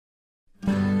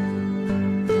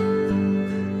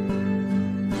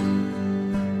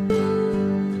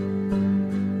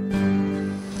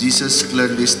Jesus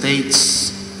clearly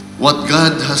states, what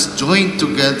God has joined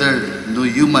together, no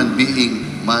human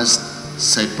being must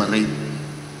separate.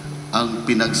 Ang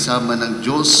pinagsama ng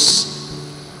Diyos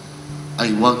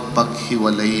ay huwag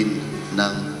paghiwalayin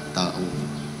ng tao.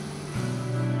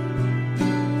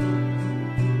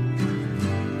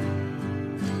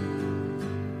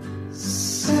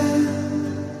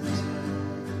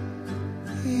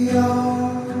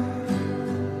 Your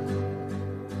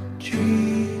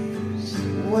dreams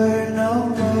were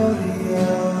nobody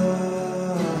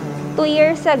else. 2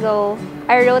 years ago,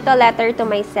 I wrote a letter to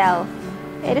myself.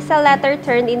 It is a letter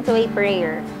turned into a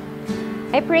prayer.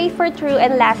 I pray for true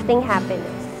and lasting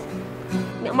happiness.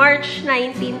 March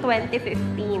 19,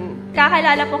 2015.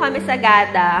 Kakalala po kami sa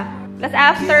GADA. Tapos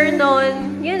after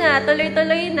nun, yun na,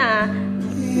 tuloy-tuloy na.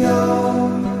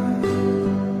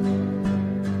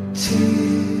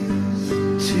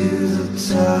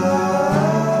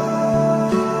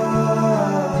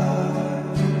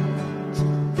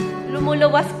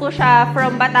 Lumuluwas po siya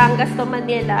from Batangas to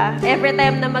Manila every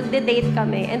time na magde-date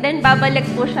kami. And then babalik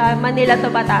po siya Manila to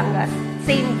Batangas.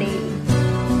 Same day.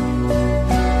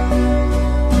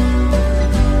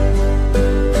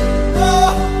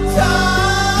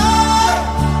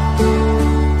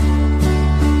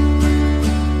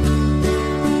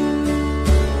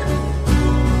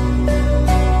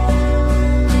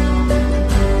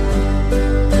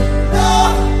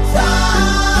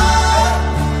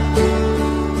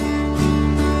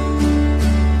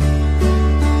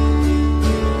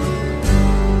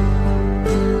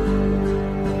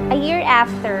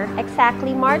 After,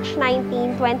 exactly March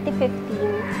 19, 2015,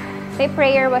 my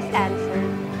prayer was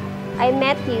answered. I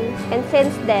met you, and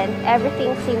since then,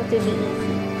 everything seemed to be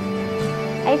easy.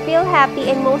 I feel happy,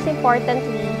 and most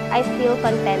importantly, I feel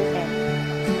contented.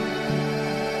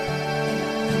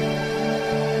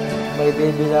 My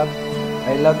baby love,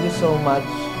 I love you so much.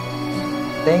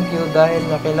 Thank you dahil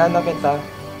nakilala kita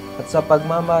at sa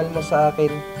pagmamahal mo sa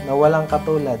akin na walang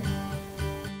katulad.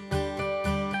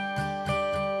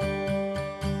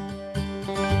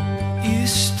 You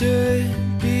stood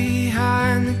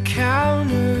behind the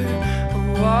counter, I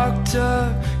walked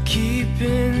up,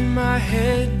 keeping my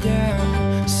head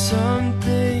down.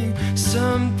 Something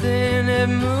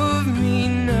had moved me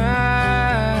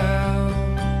now.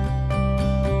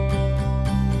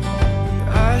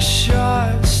 I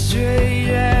shot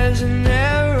straight as an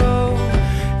arrow,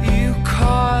 you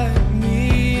caught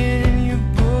me in your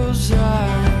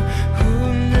bullseye. Who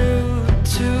knew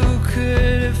two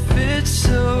could have fit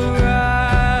so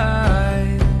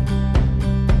right?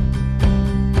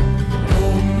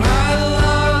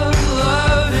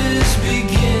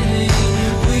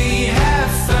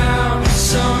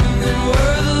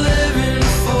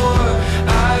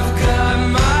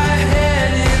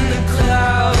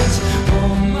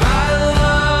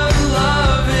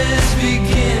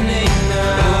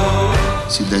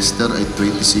 Si Lester ay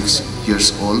 26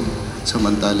 years old,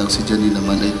 samantalang si Janin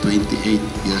naman ay 28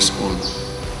 years old.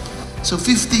 So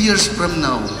 50 years from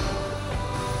now,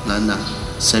 wala na,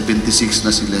 76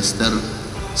 na si Lester,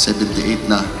 78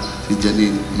 na si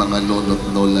Janin, mga lolo't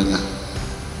lola na.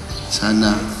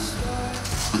 Sana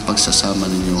ang pagsasama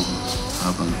ninyo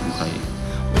habang buhay.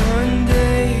 One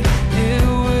day it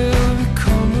will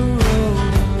become a road,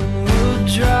 we'll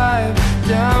drive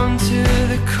down to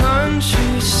the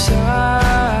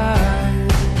countryside.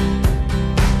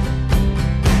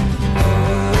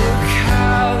 Look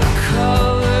how the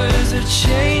colors are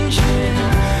changing,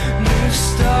 new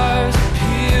stars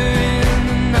appear in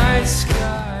the night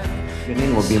sky.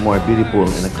 Janin will be more beautiful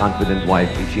and a confident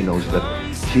wife if she knows that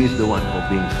she's the one who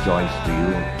brings joy to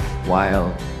you.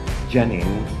 While Janin,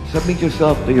 submit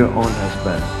yourself to your own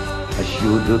husband as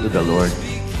you do to the Lord.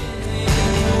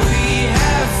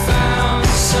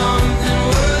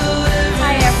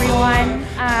 Hi everyone.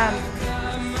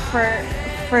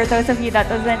 For those of you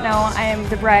that doesn't know, I am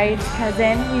the bride's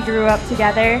cousin. We grew up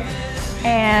together,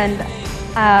 and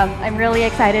I'm really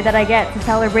excited that I get to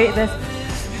celebrate this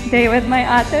day with my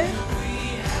ate.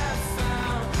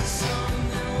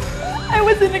 I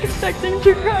wasn't expecting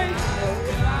to cry.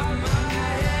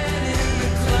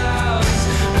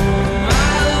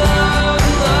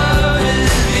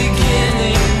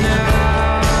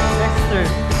 Lester,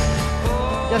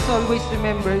 just always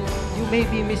remember, you may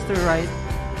be Mr. Right,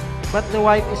 but the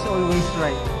wife is always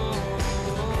right.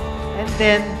 And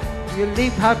then, you'll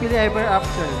live happily ever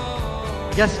after.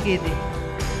 Just kidding.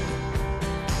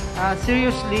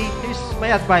 Seriously, here's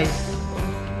my advice.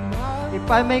 If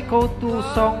I may quote to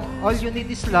song, All You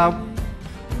Need Is Love,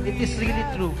 it is really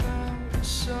true.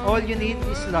 All you need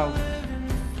is love.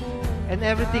 And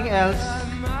everything else,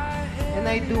 and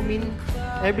I do mean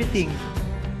everything,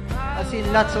 as in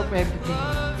lots of everything.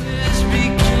 is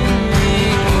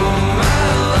beginning. Oh,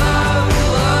 my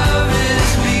love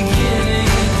is beginning.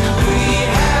 We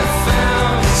have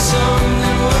found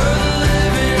something worth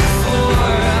living for.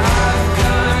 I've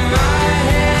got my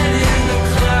head in the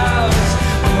clouds.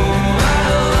 Oh, my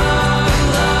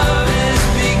love is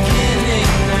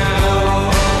beginning now.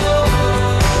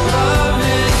 Love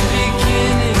is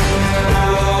beginning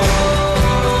now.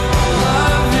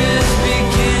 Love is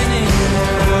beginning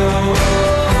now.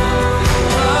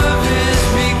 Love is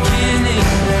beginning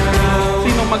now.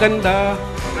 Sino maganda?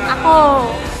 Ako.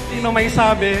 Sino may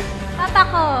sabi? Tata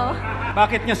ko.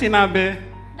 Bakit niya sinabi?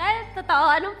 Dahil totoo,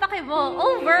 anong paki mo?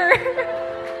 Over.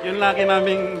 Yun lagi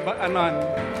naming,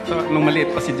 so, nung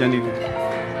maliit pa si Janin.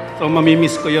 So,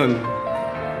 mamimiss ko yun.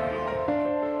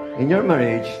 In your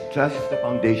marriage, trust is the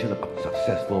foundation of a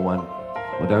successful one.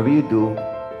 Whatever you do,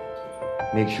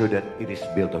 make sure that it is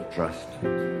built of trust.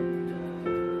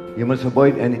 You must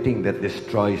avoid anything that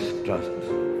destroys trust.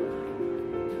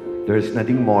 There is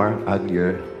nothing more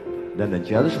uglier than a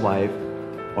jealous wife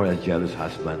or a jealous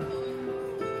husband.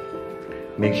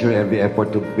 Make sure every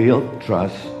effort to build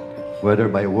trust, whether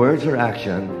by words or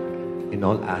action, in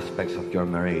all aspects of your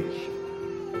marriage.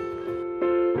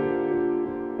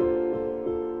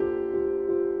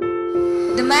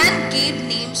 The man gave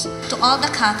names to all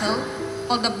the cattle,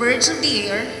 all the birds of the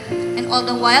air, and all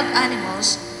the wild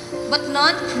animals, but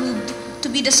none proved to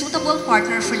be the suitable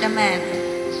partner for the man.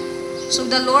 So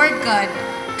the Lord God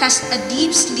cast a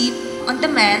deep sleep on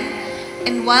the man,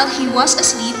 and while he was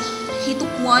asleep, he took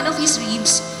one of his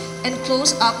ribs and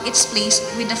closed up its place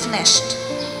with the flesh.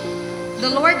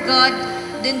 The Lord God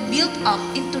then built up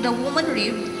into the woman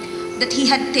rib that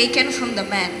he had taken from the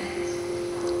man.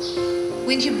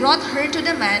 When he brought her to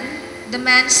the man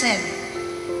said,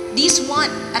 "This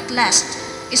one at last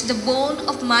is the bone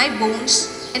of my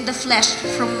bones and the flesh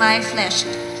from my flesh.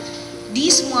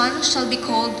 This one shall be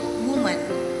called woman,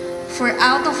 for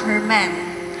out of her man,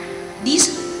 this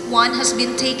one has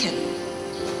been taken.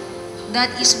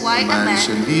 That is why a man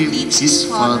shall leave leaves his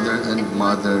father and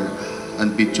mother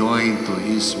and be joined to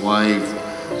his wife,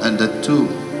 and the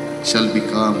two shall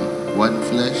become one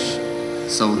flesh.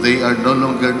 So they are no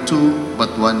longer two,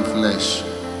 but one flesh.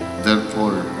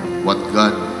 Therefore, what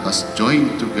God has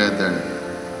joined together,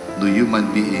 no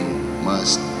human being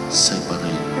must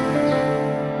separate."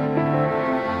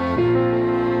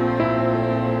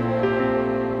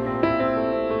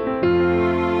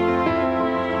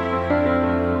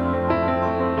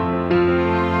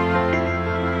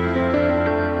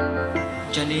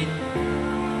 Janin,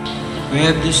 we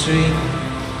have this ring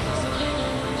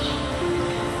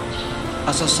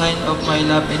as a sign of my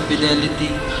love and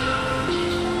fidelity.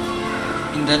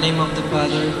 In the name of the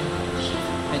Father,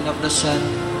 and of the Son,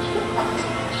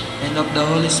 and of the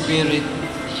Holy Spirit.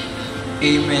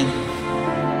 Amen.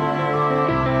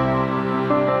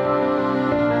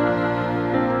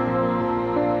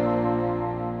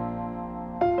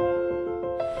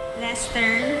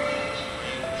 Lester,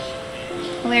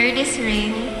 wear this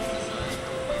ring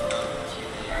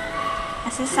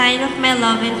as a sign of my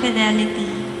love and fidelity.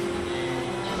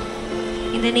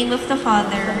 In the name of the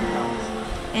Father,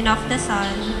 and of the Son,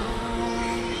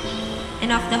 and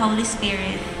of the Holy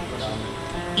Spirit.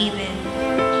 Amen.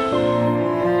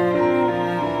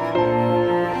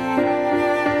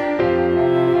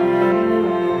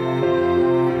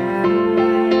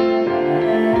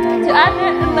 To Anna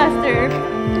and Lester,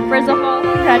 first of all,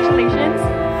 congratulations.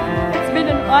 It's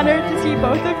been an honor to see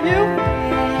both of you.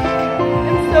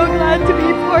 I'm so glad to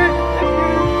be part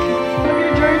of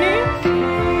your journey.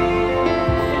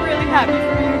 I'm really happy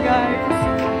for you guys.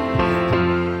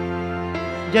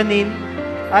 Janin,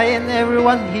 I and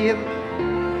everyone here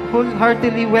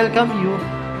wholeheartedly welcome you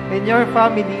and your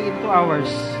family into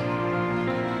ours.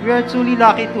 We are truly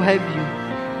lucky to have you.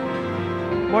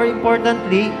 More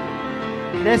importantly,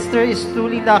 Lester is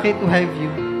truly lucky to have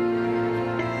you.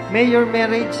 May your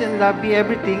marriage and love be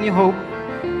everything you hope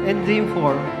and dream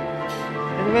for.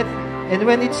 And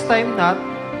when it's time not,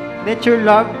 let your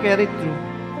love carry through.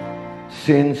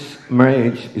 Since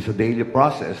marriage is a daily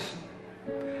process,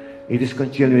 it is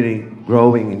continually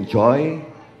growing in joy,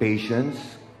 patience,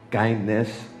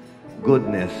 kindness,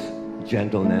 goodness,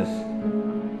 gentleness,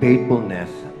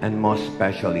 faithfulness, and most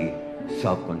especially,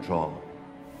 self-control.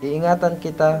 Iingatan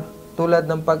kita tulad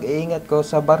ng pag-iingat ko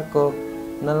sa barko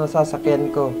na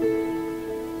nasasakyan ko.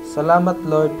 Salamat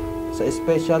Lord sa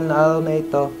espesyal na araw na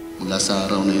ito. Mula sa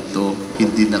araw na ito,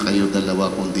 hindi na kayo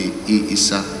dalawa kundi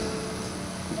iisa.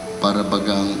 Para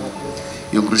bagang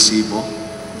yung resibo,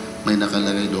 may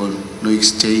nakalagay doon, no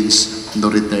exchange,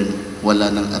 no return, wala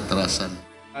nang atrasan.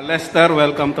 Lester,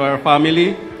 welcome to our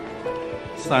family.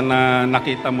 Sana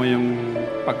nakita mo yung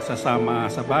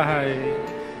pagsasama sa bahay,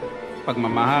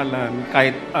 pagmamahalan,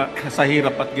 kahit sa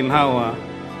hirap at ginhawa,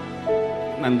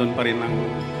 nandun pa rin ang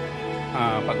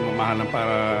pagmamahalan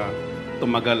para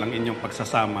tumagal ang inyong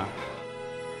pagsasama.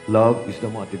 Love is the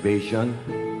motivation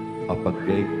of a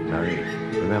great marriage.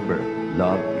 Remember,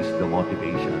 love is the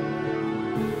motivation.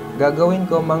 Gagawin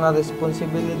ko mga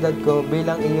responsibilidad ko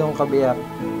bilang iyong kabiyak.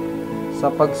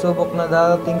 Sa pagsubok na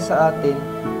darating sa atin,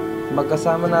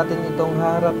 magkasama natin itong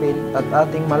haharapin at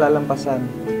ating malalampasan.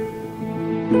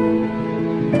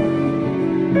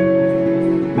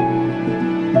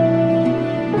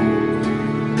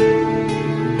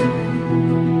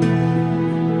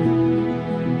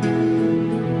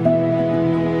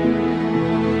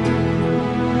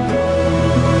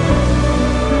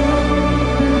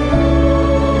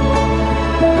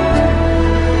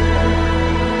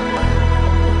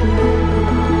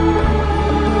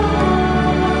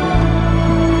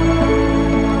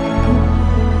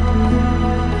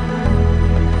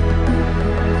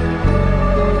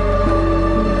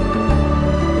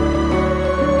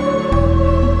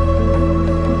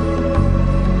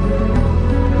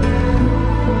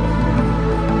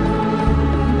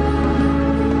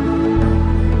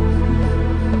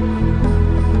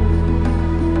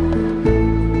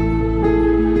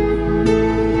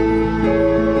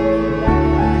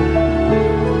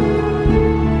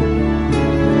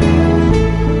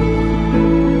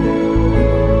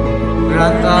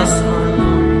 Grant us, our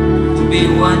Lord, to be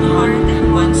one heart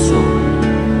and one soul,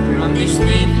 from this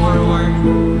day forward,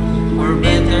 for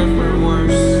better, for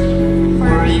worse,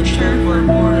 for richer, for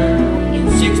poorer, in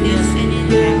sickness and in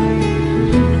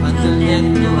health, until death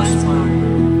do us part.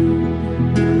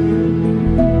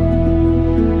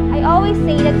 I always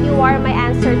say that you are my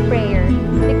answered prayer,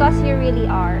 because you really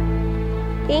are.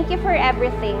 Thank you for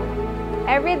everything.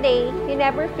 Every day, you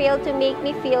never fail to make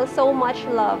me feel so much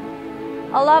love.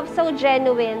 A love so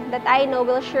genuine that I know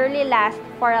will surely last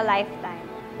for a lifetime.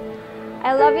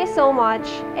 I love you so much,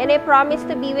 and I promise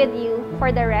to be with you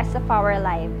for the rest of our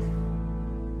lives.